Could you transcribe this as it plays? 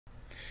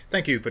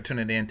Thank you for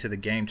tuning in to the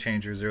Game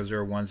Changer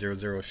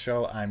 00100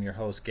 show. I'm your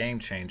host, Game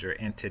Changer,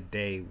 and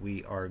today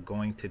we are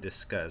going to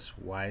discuss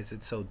why is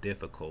it so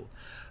difficult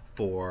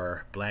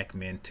for black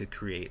men to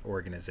create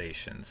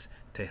organizations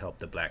to help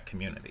the black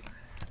community.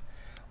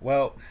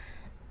 Well,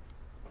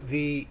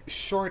 the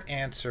short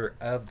answer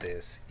of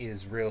this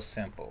is real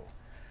simple.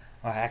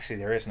 Well, actually,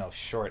 there is no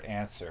short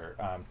answer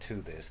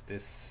to this.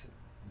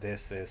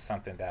 This is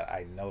something that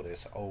I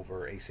notice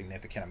over a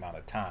significant amount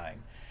of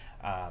time,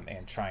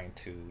 and trying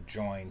to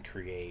join,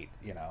 create,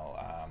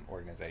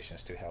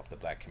 organizations to help the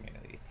black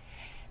community.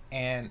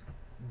 And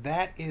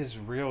that is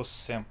real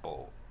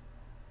simple.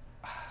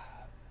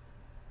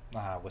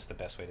 What's the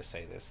best way to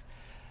say this?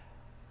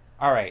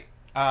 All right.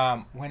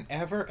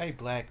 Whenever a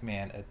black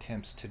man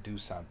attempts to do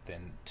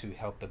something to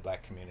help the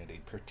black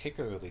community,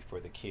 particularly for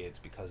the kids,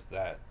 because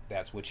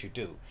that's what you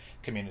do.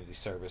 Community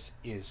service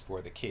is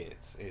for the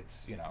kids.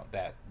 It's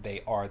that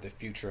they are the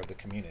future of the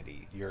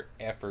community. Your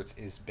efforts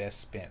is best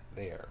spent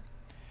there.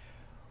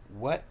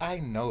 What I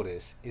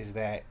notice is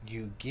that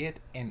you get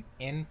an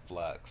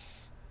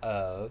influx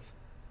of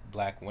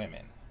black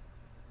women.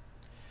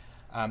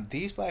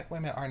 These black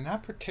women are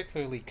not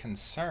particularly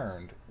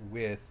concerned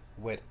with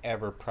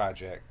whatever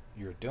project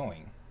you're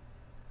doing.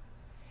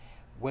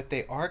 What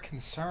they are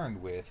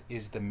concerned with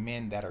is the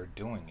men that are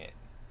doing it.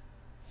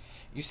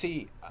 You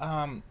see,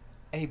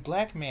 a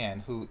black man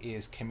who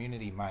is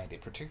community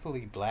minded,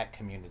 particularly black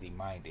community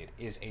minded,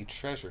 is a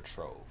treasure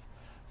trove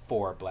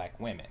for black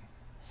women.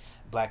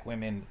 Black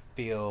women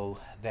feel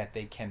that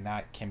they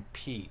cannot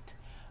compete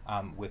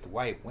with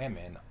white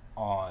women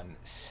on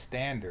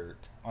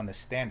the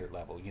standard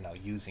level,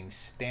 using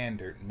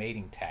standard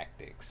mating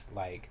tactics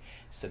like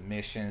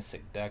submission,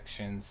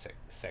 seduction,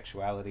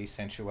 sexuality,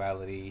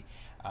 sensuality,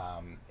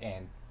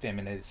 and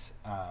feminist,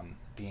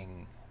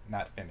 being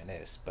not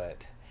feminist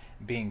but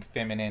being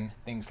feminine,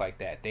 things like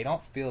that. They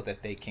don't feel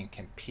that they can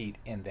compete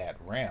in that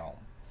realm.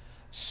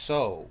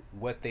 So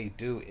what they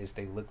do is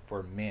they look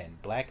for men,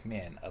 black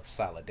men of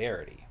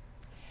solidarity.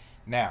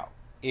 Now,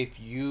 if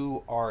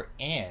you are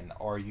in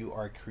or you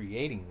are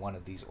creating one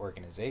of these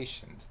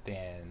organizations,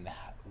 then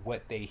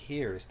what they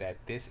hear is that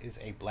this is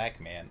a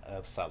black man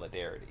of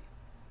solidarity.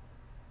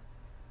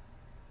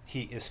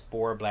 He is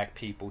for black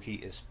people, he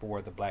is for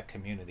the black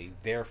community.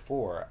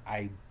 Therefore,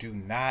 I do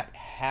not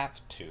have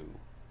to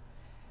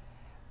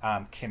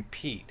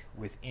compete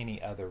with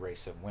any other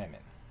race of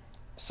women.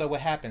 So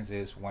what happens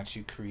is once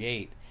you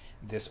create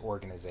this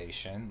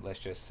organization, let's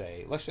just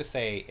say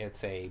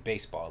it's a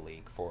baseball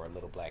league for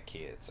little black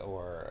kids,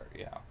 or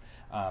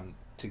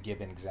to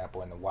give an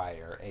example in The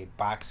Wire, a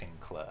boxing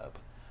club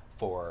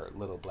for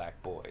little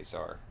black boys,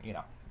 or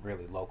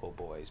really local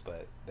boys,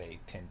 but they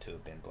tend to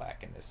have been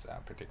black in this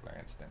particular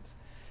instance.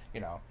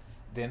 You know,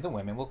 then the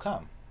women will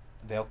come.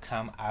 They'll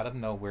come out of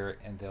nowhere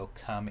and they'll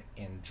come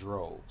in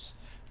droves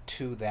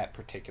to that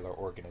particular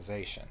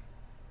organization.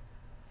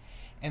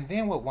 And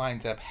then what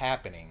winds up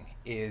happening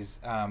is,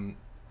 and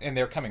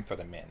they're coming for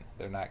the men,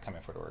 they're not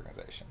coming for the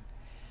organization.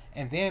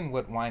 And then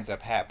what winds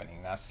up happening,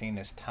 and I've seen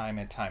this time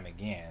and time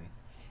again,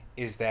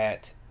 is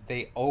that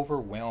they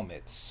overwhelm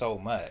it so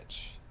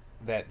much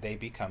that they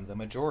become the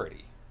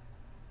majority,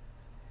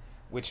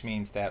 which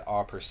means that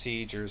all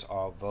procedures,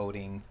 all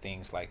voting,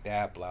 things like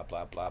that, blah,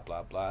 blah, blah,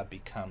 blah, blah,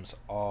 becomes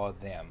all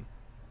them.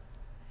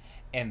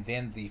 And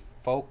then the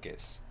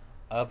focus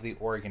of the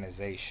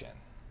organization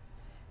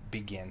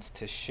begins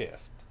to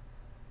shift.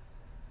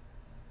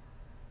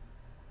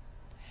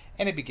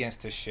 And it begins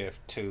to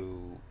shift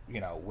to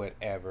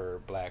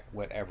whatever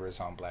is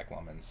on black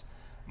woman's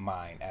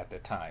mind at the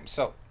time.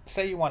 So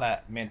say you want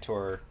to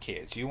mentor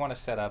kids, you want to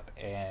set up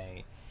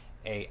a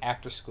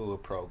after school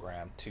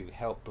program to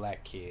help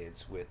black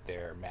kids with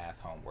their math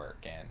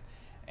homework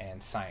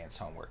and science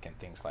homework and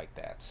things like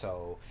that.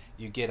 So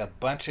you get a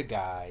bunch of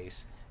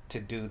guys to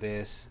do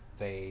this.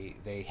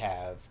 They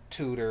have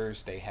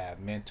tutors, they have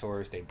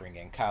mentors, they bring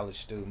in college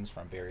students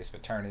from various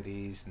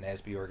fraternities,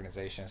 NSBE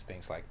organizations,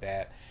 things like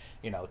that,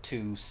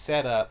 to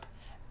set up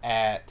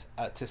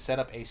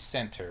a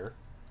center,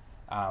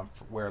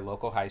 where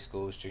local high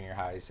schools, junior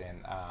highs,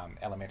 and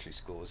elementary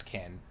schools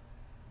can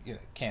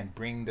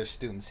bring their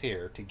students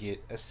here to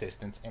get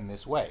assistance in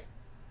this way.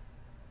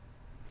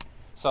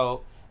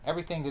 So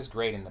everything is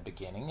great in the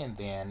beginning, and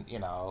then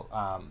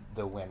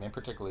the women,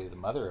 particularly the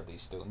mother of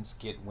these students,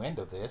 get wind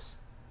of this,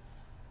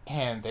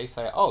 and they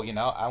say, "Oh,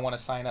 I want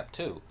to sign up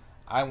too.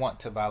 I want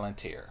to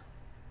volunteer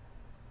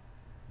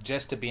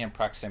just to be in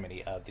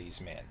proximity of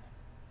these men."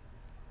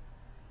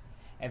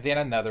 And then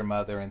another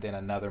mother, and then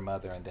another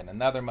mother, and then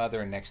another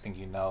mother, and next thing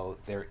you know,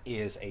 there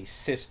is a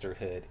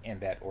sisterhood in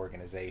that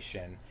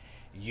organization.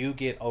 You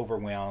get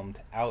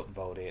overwhelmed,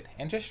 outvoted,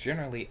 and just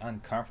generally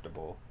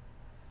uncomfortable,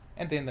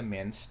 and then the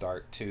men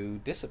start to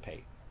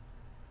dissipate.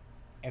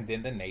 And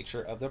then the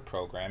nature of the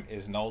program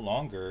is no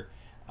longer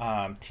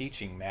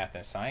teaching math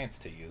and science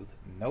to youth.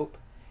 Nope.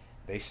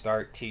 They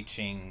start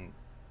teaching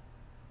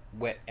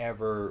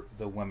whatever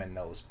the woman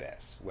knows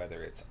best,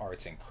 whether it's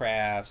arts and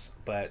crafts,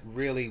 but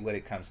really what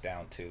it comes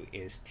down to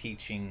is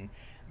teaching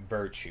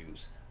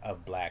virtues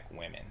of black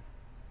women.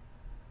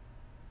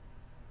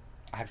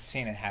 I've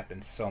seen it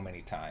happen so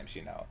many times,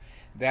 you know.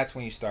 That's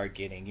when you start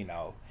getting, you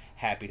know,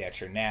 happy that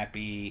you're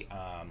nappy.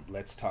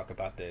 Let's talk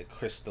about the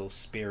crystal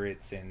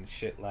spirits and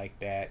shit like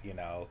that, you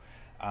know.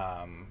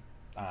 Um,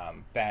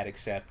 fat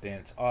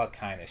acceptance, all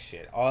kind of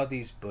shit. All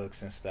these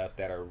books and stuff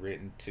that are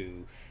written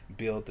to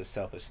build the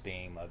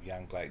self-esteem of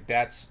young black.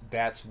 That's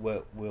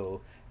what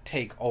will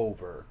take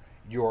over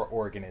your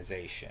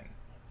organization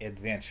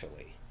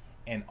eventually,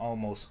 and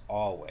almost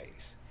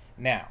always.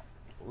 Now,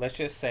 let's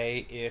just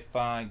say if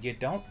you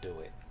don't do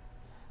it.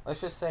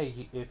 Let's just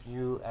say if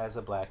you, as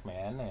a black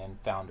man and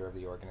founder of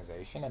the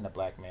organization, and the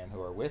black men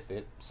who are with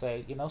it,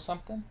 say, you know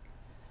something,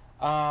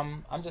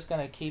 I'm just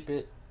gonna keep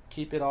it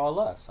all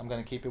us. I'm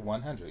gonna keep it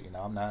 100. You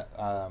know,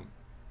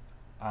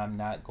 I'm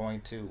not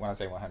going to. When I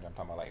say 100, I'm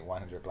talking about like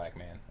 100 black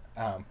men.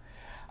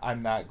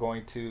 I'm not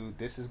going to.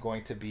 This is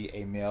going to be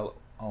a male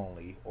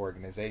only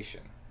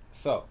organization.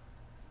 So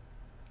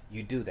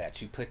you do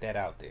that. You put that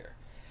out there.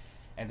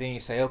 And then you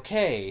say,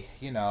 okay,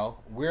 you know,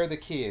 we're the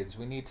kids.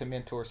 We need to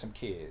mentor some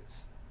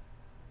kids.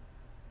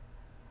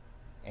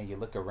 And you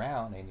look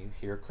around and you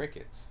hear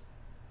crickets.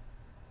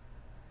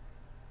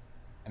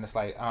 And it's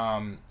like,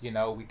 you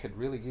know, we could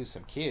really use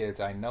some kids.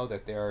 I know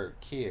that there are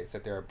kids,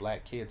 that there are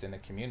black kids in the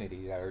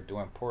community that are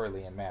doing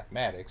poorly in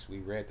mathematics. We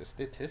read the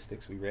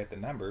statistics, we read the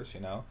numbers,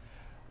 you know.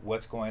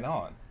 What's going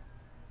on?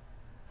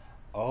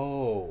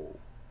 Oh,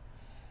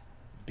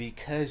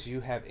 because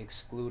you have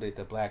excluded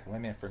the black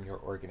women from your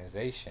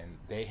organization,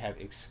 they have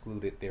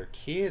excluded their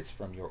kids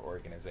from your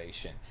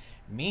organization,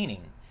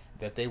 meaning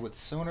that they would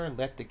sooner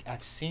let the,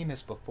 I've seen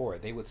this before,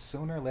 they would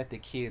sooner let the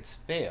kids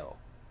fail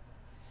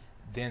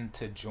than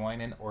to join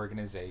an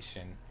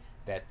organization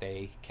that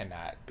they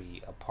cannot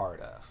be a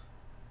part of.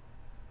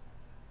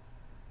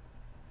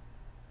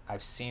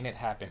 I've seen it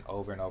happen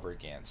over and over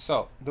again.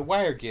 So, The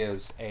Wire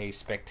gives a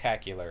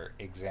spectacular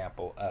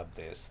example of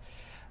this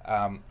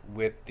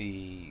with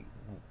the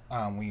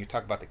when you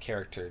talk about the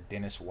character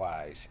Dennis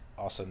Wise,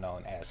 also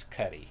known as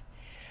Cuddy.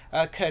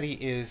 Cuddy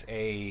is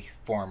a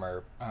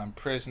former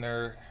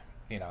prisoner.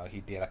 You know,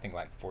 he did, I think,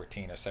 like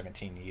 14 or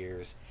 17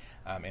 years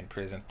in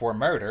prison for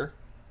murder.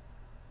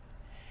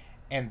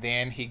 And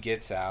then he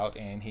gets out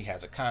and he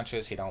has a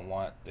conscience. He don't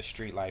want the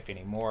street life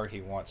anymore.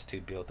 He wants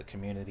to build the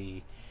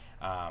community.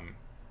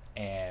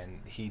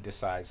 And he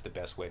decides the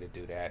best way to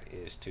do that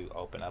is to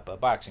open up a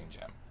boxing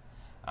gym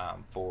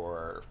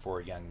for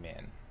young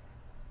men.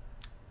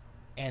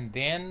 And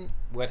then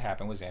what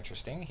happened was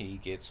interesting. He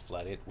gets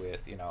flooded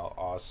with, you know,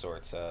 all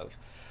sorts of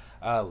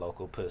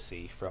local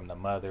pussy from the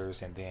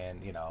mothers, and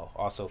then, you know,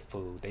 also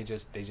food. They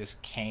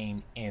just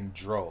came in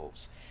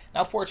droves.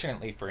 Now,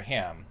 fortunately for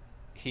him,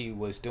 he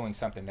was doing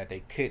something that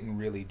they couldn't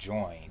really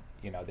join.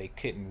 You know, they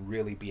couldn't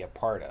really be a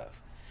part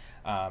of,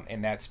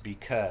 and that's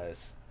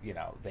because, you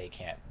know, they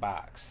can't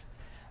box.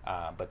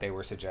 But they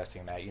were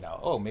suggesting that, you know,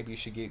 oh, maybe you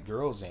should get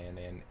girls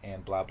in,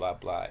 and blah blah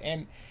blah.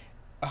 And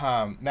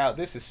now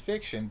this is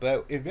fiction,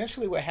 but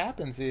eventually what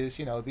happens is,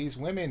 you know, these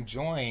women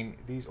join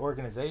these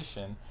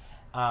organizations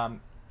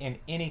in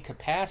any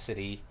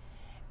capacity,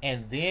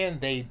 and then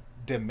they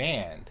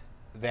demand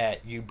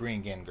that you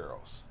bring in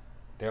girls.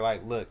 They're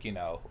like, look, you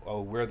know,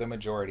 oh, we're the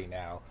majority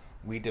now.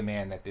 We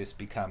demand that this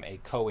become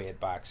a co-ed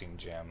boxing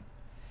gym,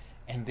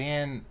 and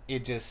then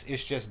it's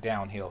just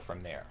downhill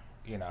from there.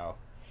 You know,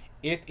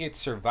 if it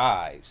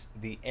survives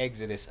the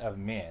exodus of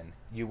men,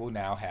 you will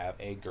now have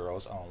a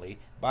girls only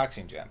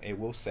boxing gym. It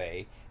will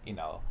say, you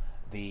know,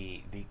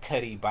 the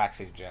Cuddy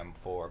boxing gym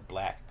for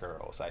black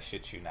girls. I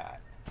shit you not.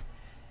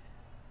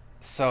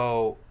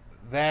 So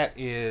that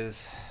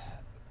is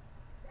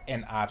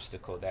an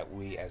obstacle that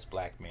we as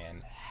black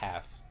men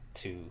have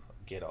to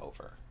get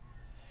over.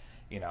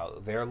 You know,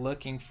 they're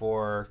looking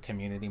for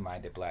community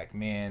minded black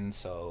men,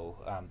 so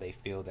they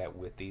feel that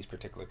with these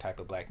particular type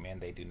of black men,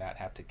 they do not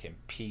have to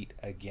compete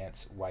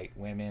against white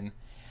women,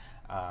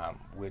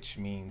 which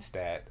means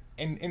that,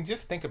 and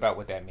just think about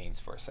what that means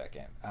for a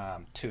second,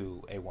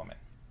 to a woman.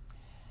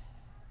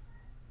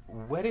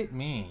 What it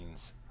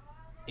means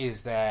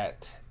is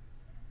that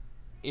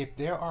if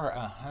there are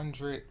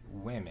 100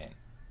 women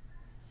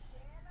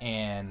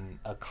in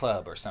a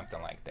club or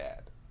something like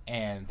that,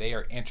 and they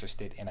are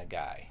interested in a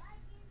guy,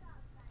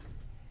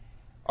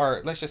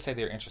 or let's just say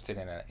they're interested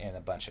in a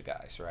bunch of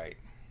guys, right?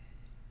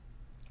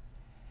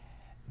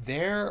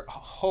 Their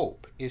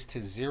hope is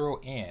to zero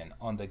in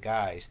on the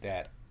guys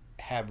that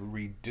have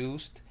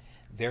reduced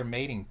their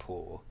mating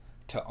pool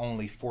to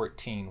only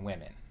 14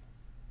 women.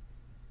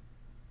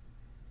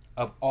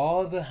 Of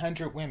all the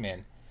 100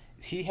 women,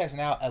 he has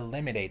now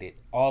eliminated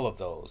all of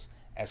those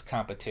as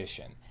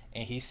competition.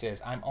 And he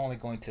says, I'm only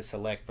going to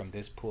select from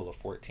this pool of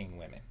 14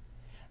 women.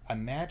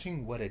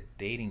 Imagine what a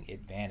dating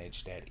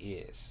advantage that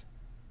is.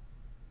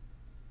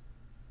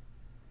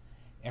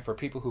 And for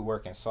people who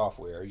work in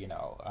software, you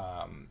know,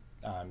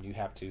 you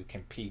have to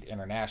compete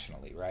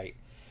internationally, right?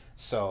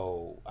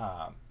 So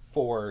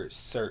for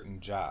certain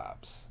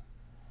jobs,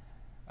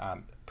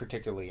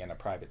 particularly in the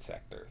private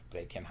sector.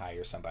 They can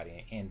hire somebody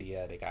in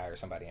India, they can hire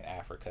somebody in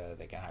Africa,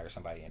 they can hire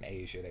somebody in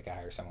Asia, they can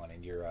hire someone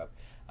in Europe.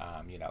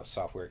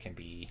 Software can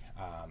be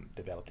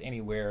developed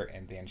anywhere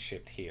and then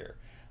shipped here.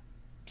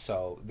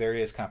 So there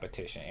is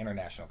competition,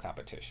 international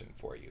competition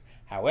for you.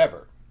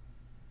 However,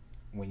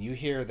 when you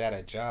hear that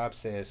a job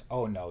says,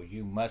 "Oh no,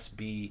 you must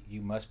be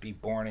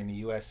born in the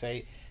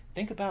USA,"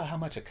 think about how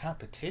much a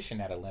competition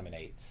that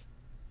eliminates.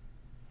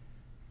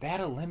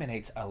 That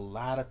eliminates a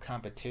lot of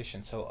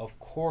competition. So of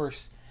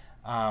course,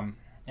 and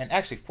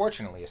actually,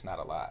 fortunately, it's not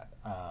a lot,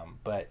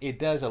 but it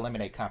does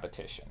eliminate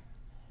competition.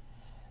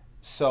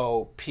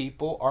 So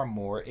people are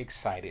more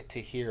excited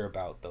to hear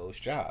about those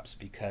jobs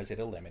because it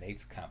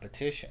eliminates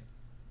competition.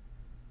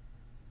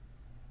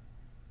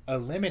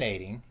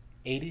 Eliminating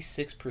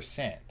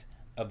 86%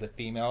 of the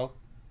female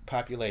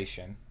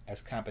population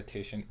as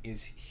competition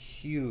is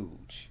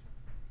huge.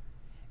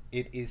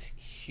 It is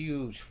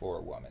huge for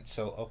a woman.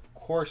 So of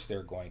course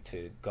they're going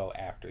to go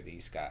after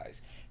these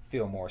guys,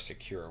 feel more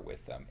secure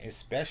with them,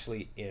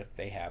 especially if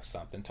they have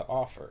something to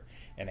offer.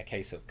 In the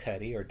case of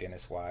Cuddy or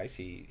Dennis Wise,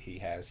 he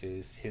has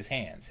his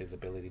hands, his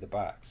ability to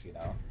box.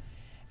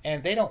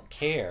 And they don't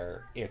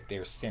care if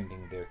they're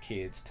sending their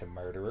kids to a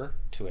murderer,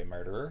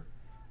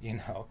 you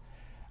know.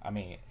 I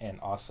mean, and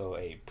also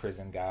a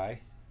prison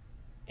guy,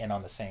 and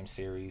on the same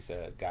series,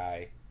 a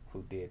guy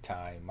who did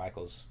time,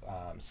 Michael's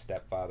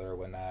stepfather or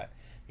whatnot,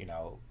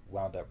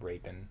 wound up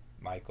raping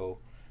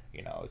Michael.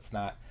 It's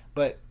not.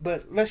 But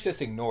let's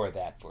just ignore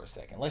that for a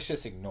second. Let's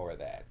just ignore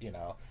that.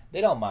 They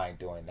don't mind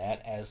doing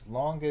that as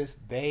long as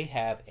they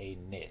have a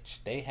niche.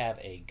 They have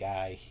a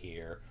guy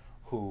here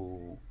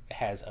who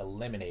has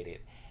eliminated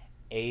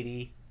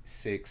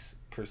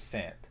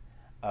 86%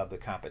 of the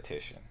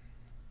competition.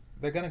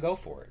 They're gonna go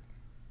for it.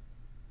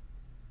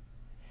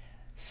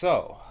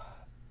 So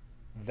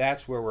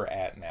that's where we're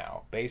at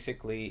now.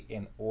 Basically,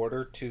 in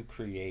order to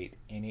create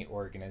any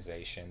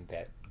organization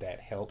that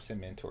helps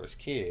and mentors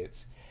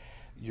kids,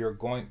 you're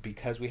going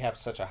because we have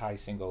such a high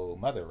single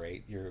mother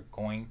rate, you're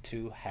going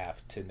to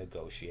have to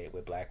negotiate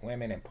with black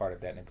women, and part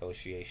of that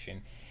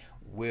negotiation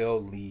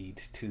will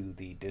lead to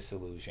the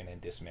disillusion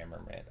and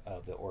dismemberment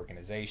of the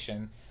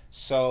organization.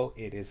 So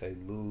it is a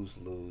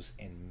lose-lose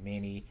in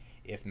many,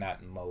 if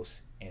not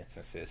most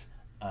instances,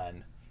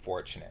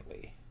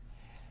 unfortunately.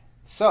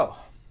 So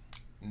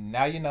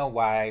now you know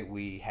why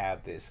we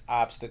have this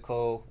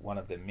obstacle, one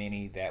of the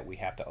many that we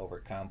have to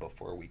overcome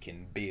before we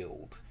can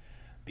build,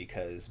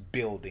 because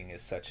building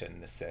is such a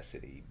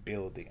necessity.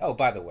 Building. Oh,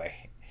 by the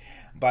way,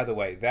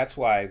 that's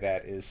why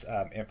that is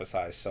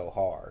emphasized so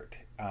hard.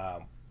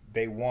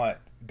 They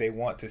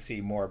want to see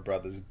more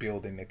brothers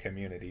building the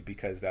community,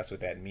 because that's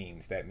what that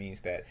means. That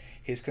means that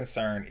his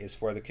concern is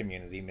for the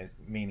community,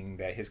 meaning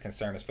that his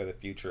concern is for the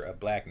future of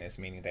blackness,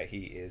 meaning that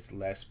he is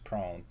less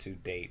prone to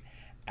date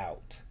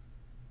out.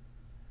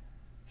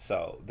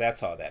 So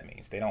that's all that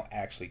means. They don't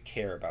actually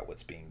care about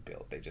what's being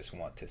built. They just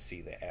want to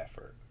see the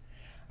effort.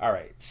 All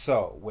right.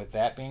 So with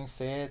that being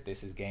said,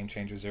 this is Game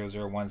Changer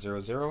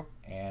 00100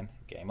 and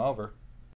game over.